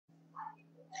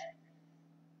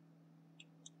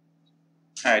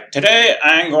Alright, today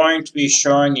I'm going to be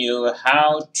showing you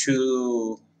how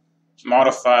to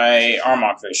modify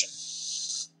Armok Vision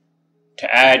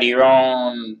to add your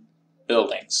own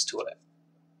buildings to it.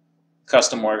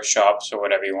 Custom workshops or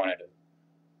whatever you want to do.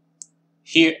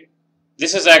 Here,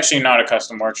 this is actually not a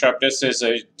custom workshop. This is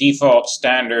a default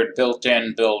standard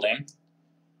built-in building,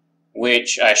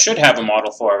 which I should have a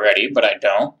model for already, but I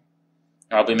don't.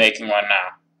 I'll be making one now.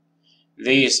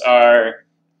 These are...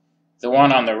 The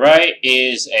one on the right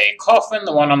is a coffin,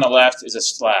 the one on the left is a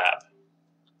slab.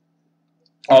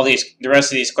 The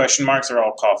rest of these question marks are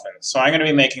all coffins. So I'm going to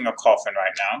be making a coffin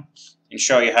right now and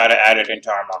show you how to add it into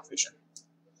Armok Vision.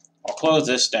 I'll close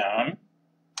this down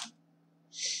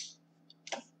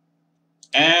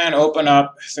and open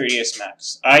up 3ds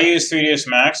Max. I use 3ds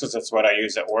Max as that's what I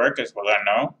use at work, is what I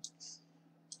know.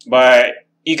 But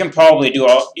you can probably you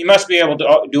must be able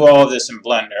to do all of this in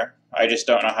Blender. I just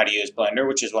don't know how to use Blender,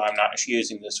 which is why I'm not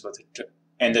using this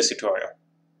in this tutorial.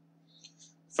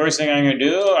 First thing I'm going to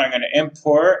do, I'm going to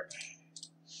import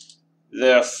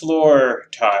the floor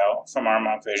tile from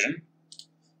Armok Vision.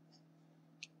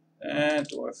 And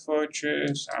Dwarf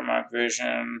Fortress, Armok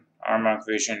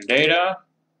Vision data,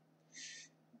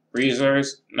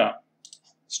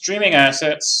 streaming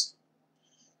assets,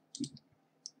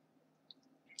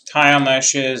 tile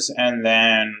meshes, and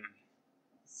then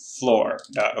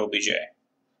floor.obj.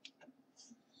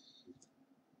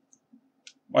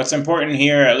 What's important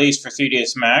here, at least for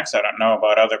 3ds Max, I don't know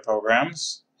about other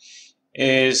programs,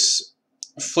 is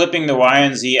flipping the Y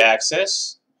and Z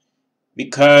axis,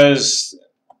 because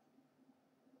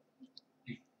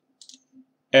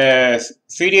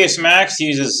 3ds Max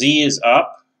uses Z is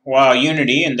up, while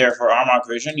Unity, and therefore Armok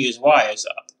Vision, use Y is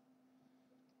up.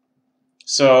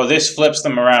 So this flips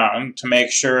them around to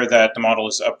make sure that the model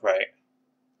is upright.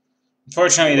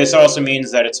 Unfortunately, this also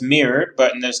means that it's mirrored,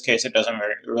 but in this case it doesn't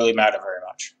really matter very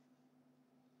much.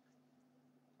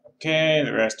 Okay,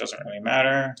 the rest doesn't really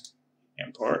matter.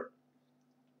 Import.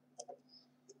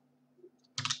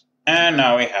 And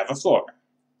now we have a floor.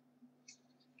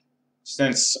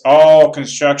 Since all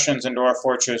constructions in Dwarf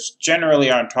Fortress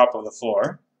generally are on top of the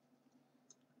floor,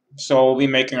 so we'll be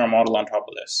making our model on top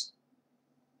of this.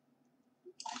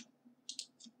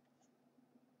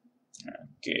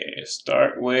 Okay,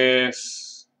 start with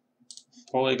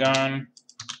polygon.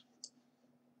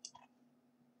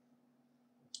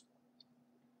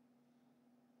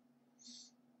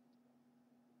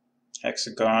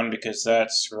 Hexagon, because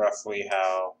that's roughly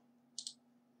how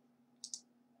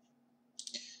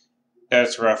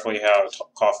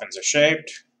coffins are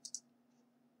shaped.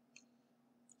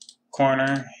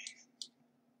 Corner.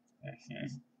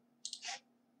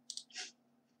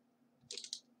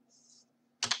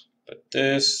 Put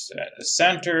this at the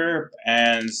center,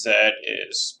 and Z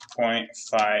is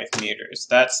 0.5 meters.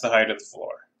 That's the height of the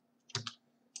floor.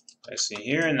 I see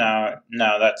here, now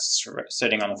that's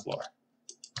sitting on the floor.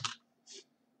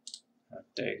 I'll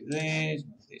take these,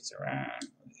 move these around,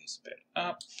 move these a bit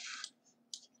up,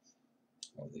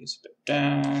 move these a bit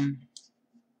down,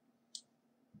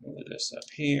 move this up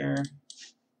here.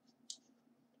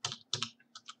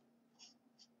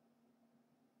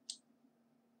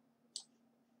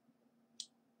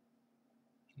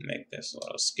 Make this a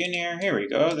little skinnier. Here we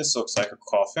go. This looks like a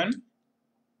coffin.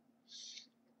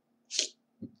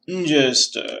 And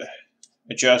just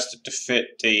adjust it to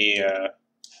fit the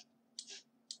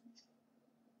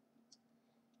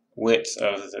width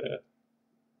of the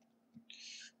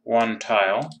one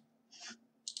tile.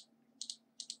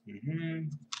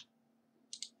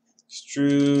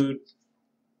 Extrude.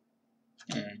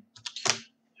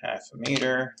 Half a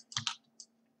meter.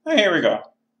 Oh, here we go.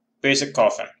 Basic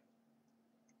coffin.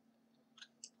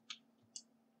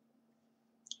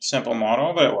 Simple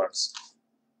model, but it works.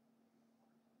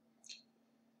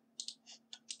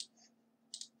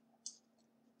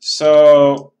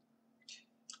 So,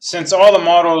 since all the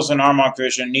models in Armok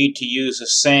Vision need to use the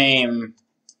same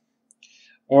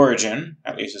origin,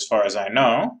 at least as far as I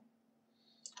know,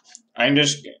 I'm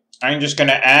just going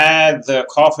to add the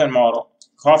coffin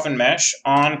mesh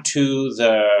onto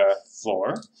the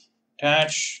floor.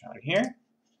 Attach on here.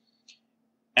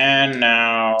 And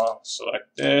now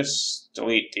select this,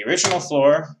 delete the original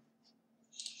floor,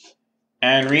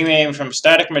 and rename from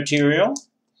static material,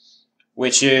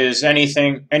 which is any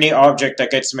object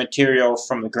that gets material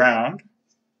from the ground,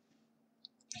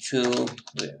 to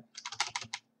the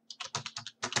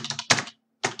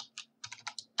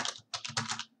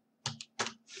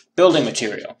building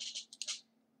material.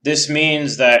 This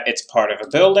means that it's part of a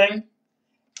building,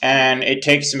 and it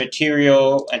takes the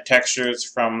material and textures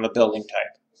from the building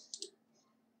type.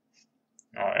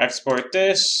 I'll export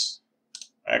this,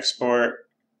 export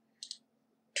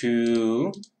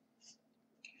to,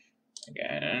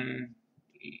 again,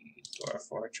 Dwarf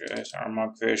Fortress,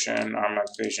 Armok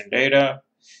Vision data,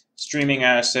 streaming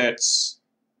assets,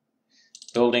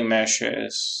 building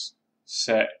meshes,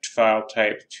 set file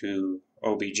type to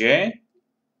OBJ.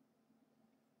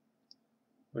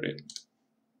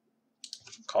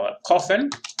 Call it coffin.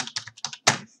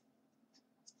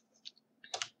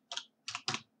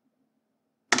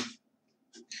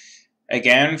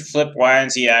 Again, flip Y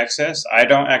and Z axis. I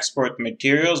don't export the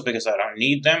materials because I don't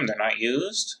need them. They're not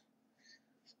used.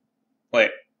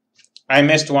 Wait, I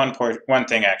missed one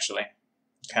thing actually.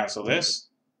 Cancel this.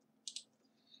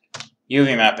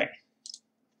 UV mapping.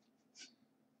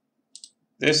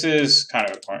 This is kind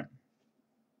of important.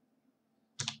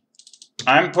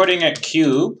 I'm putting a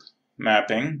cube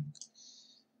mapping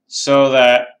so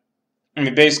that, I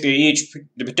mean, basically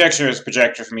the texture is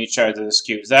projected from each side of this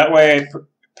cube. That way it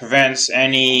prevents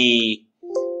any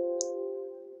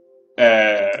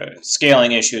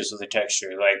scaling issues with the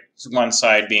texture, like one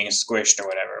side being squished or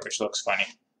whatever, which looks funny.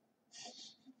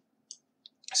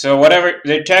 So whatever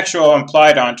the texture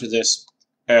implied onto this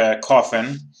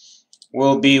coffin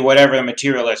will be whatever the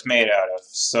material it's made out of.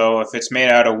 So if it's made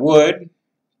out of wood,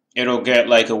 it'll get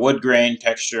like a wood grain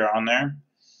texture on there,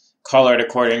 colored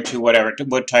according to whatever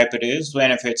wood type it is.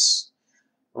 And if it's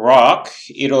rock,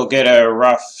 it'll get a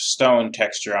rough stone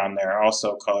texture on there,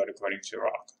 also colored according to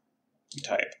rock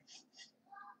type.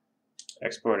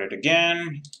 Export it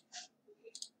again.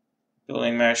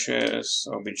 Building meshes,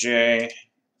 OBJ,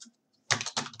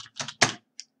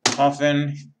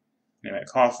 coffin, name it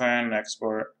coffin,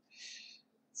 export.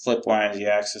 Flip Y and Z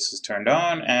axis is turned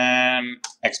on, and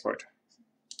export.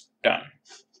 Done.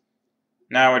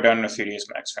 Now we're done with 3ds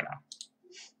Max for now.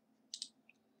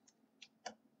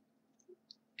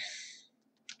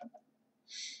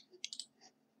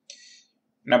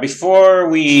 Now before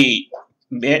we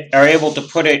are able to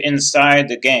put it inside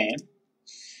the game,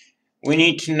 we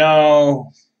need to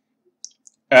know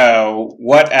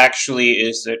what actually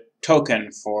is the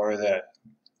token for the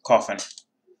coffin.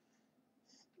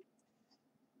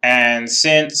 And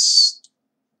since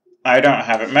I don't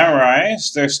have it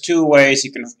memorized, there's two ways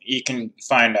you can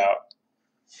find out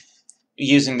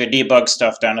using the debug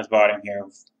stuff down at the bottom here.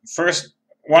 First,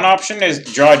 one option is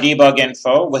draw debug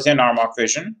info within Armok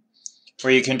Vision,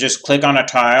 where you can just click on a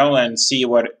tile and see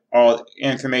what all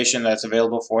information that's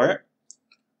available for it,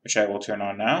 which I will turn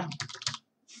on now.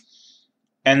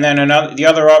 And then the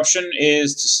other option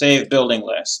is to save building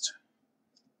list.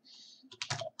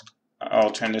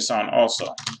 I'll turn this on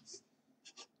also.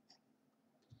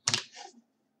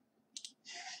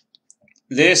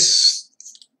 This,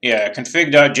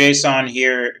 config.json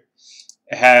here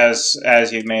has,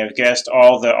 as you may have guessed,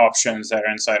 all the options that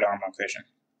are inside Armok Vision.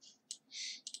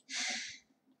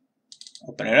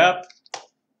 Open it up.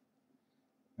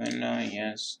 Window,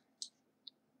 yes.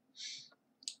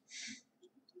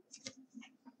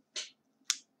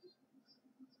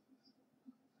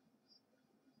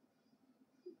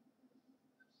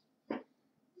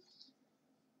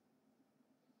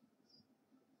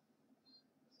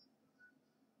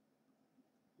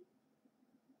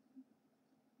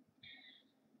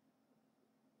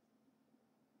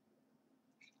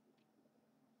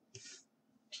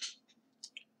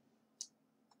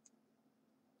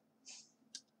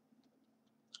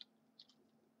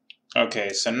 Okay,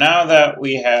 so now that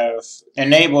we have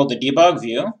enabled the debug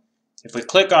view, if we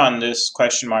click on this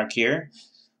question mark here,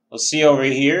 we'll see over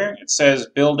here it says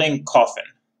building coffin.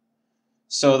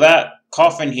 So that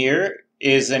coffin here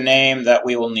is the name that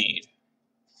we will need.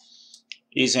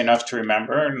 Easy enough to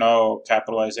remember, no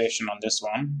capitalization on this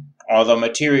one. Although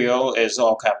material is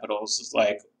all capitals,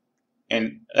 like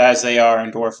as they are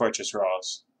in Dwarf Fortress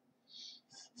Raws.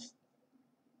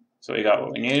 So we got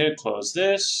what we needed. Close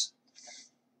this.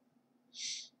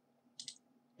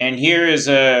 And here is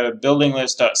a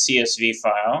buildinglist.csv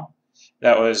file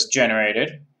that was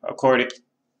generated.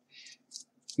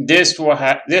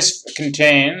 This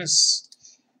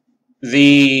contains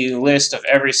the list of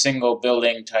every single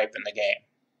building type in the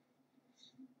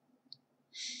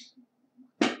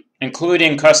game,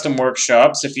 including custom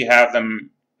workshops if you have them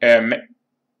in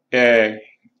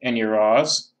your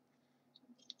raws.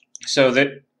 So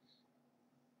that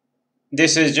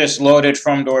this is just loaded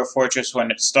from Dwarf Fortress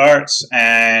when it starts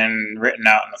and written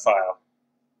out in the file.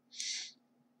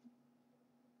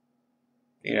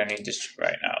 You don't need this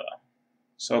right now though.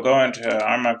 So go into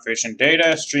Armok Vision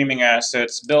data, streaming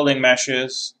assets, building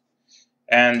meshes,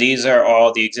 and these are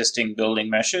all the existing building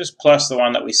meshes plus the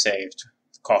one that we saved,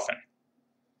 coffin.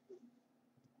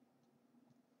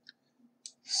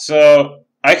 So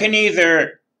I can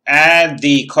either add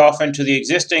the coffin to the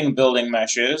existing building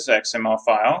meshes XML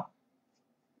file,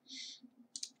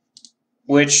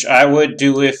 which I would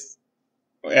do if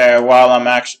while I'm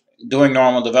actually doing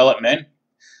normal development.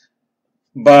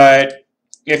 But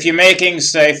if you're making,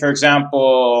 say, for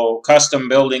example, custom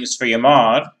buildings for your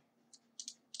mod,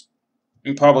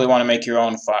 you probably want to make your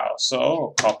own file. So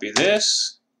I'll copy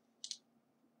this.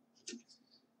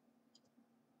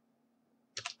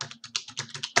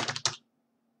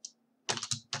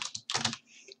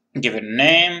 Give it a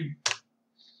name.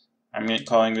 I'm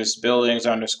calling this buildings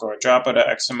underscore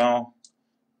java.xml.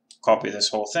 Copy this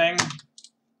whole thing.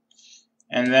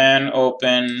 And then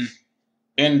open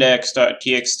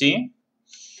index.txt,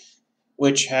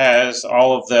 which has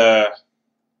all of the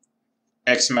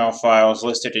XML files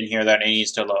listed in here that it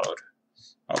needs to load.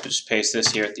 I'll just paste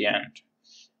this here at the end.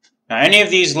 Now, any of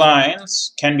these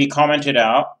lines can be commented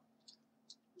out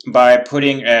by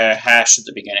putting a hash at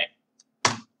the beginning.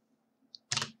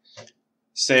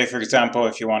 Say, for example,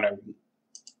 if you want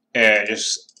to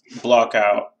just block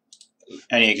out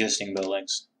any existing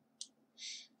buildings.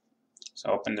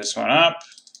 So open this one up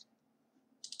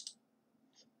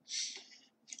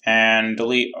and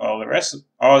delete all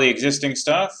the existing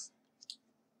stuff.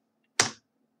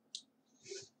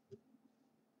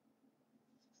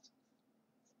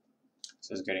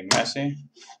 This is getting messy.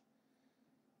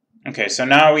 Okay, so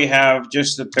now we have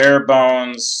just the bare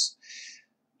bones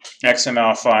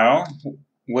XML file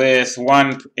with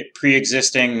one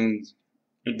pre-existing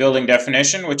building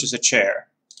definition, which is a chair.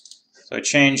 So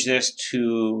change this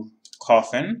to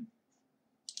coffin.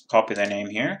 Copy the name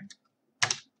here.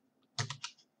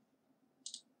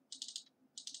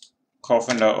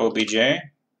 Coffin.obj.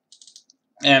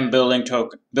 And building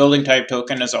type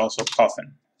token is also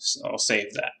coffin. So I'll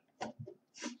save that.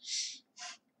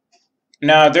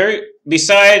 Now,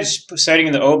 besides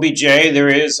setting the OBJ, there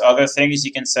is other things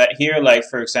you can set here, like,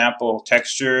 for example,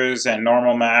 textures and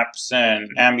normal maps and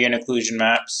ambient occlusion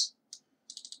maps.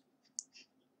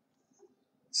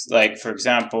 Like, for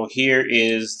example, here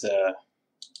is the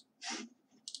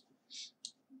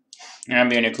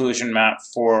ambient occlusion map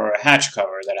for a hatch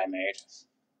cover that I made.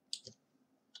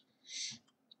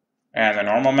 And the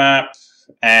normal map,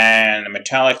 and the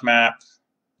metallic map,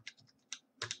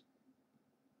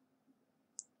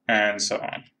 and so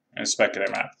on, and specular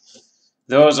map.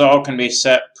 Those all can be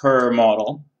set per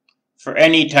model for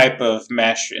any type of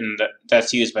mesh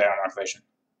that's used by Armok Vision.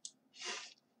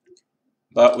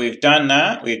 But we've done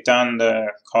that. We've done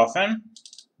the coffin.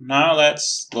 Now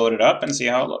let's load it up and see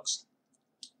how it looks.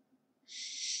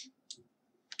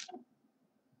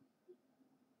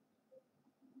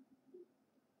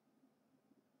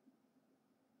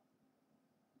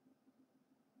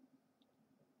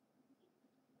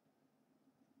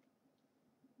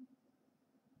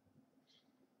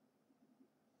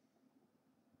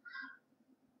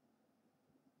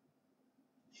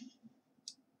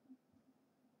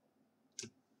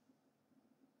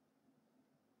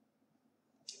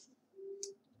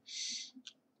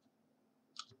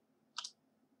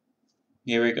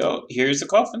 Here we go. Here's the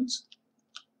coffins.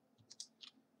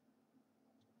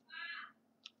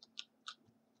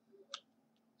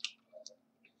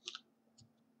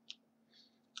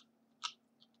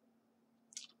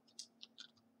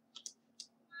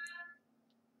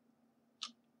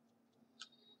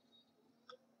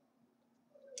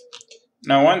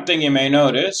 Now, one thing you may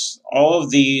notice, all of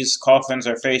these coffins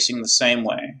are facing the same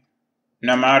way,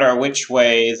 no matter which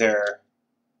way their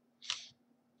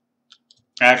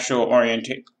actual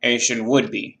orientation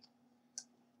would be.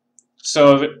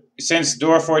 So, since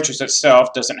Door Fortress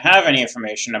itself doesn't have any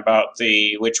information about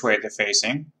which way they're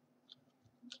facing,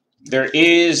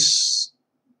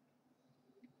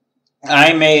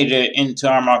 I made it into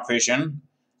Armok Vision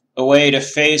a way to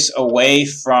face away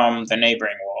from the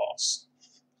neighboring walls.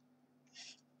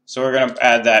 So we're going to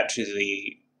add that to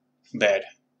the bed.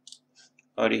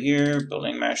 Go to here,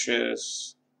 building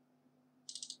meshes,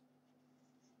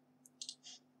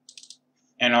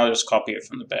 and I'll just copy it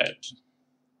from the bed.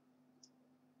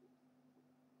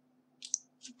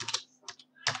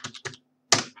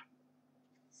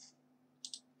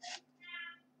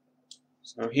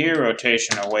 So here,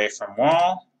 rotation away from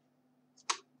wall.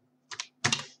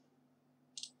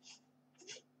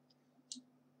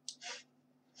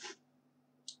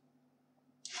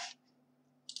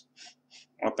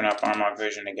 Open up Armok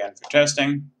Vision again for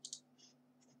testing.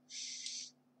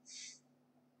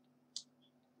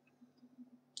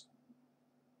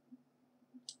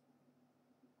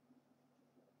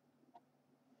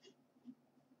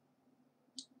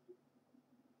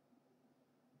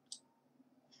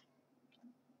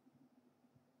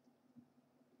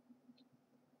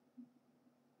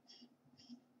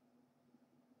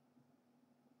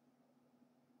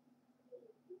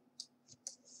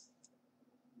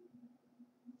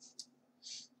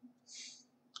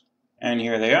 And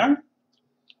here they are.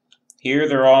 Here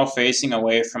they're all facing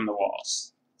away from the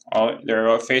walls. They're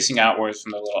all facing outwards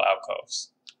from the little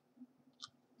alcoves.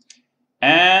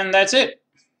 And that's it.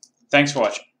 Thanks for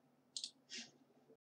watching.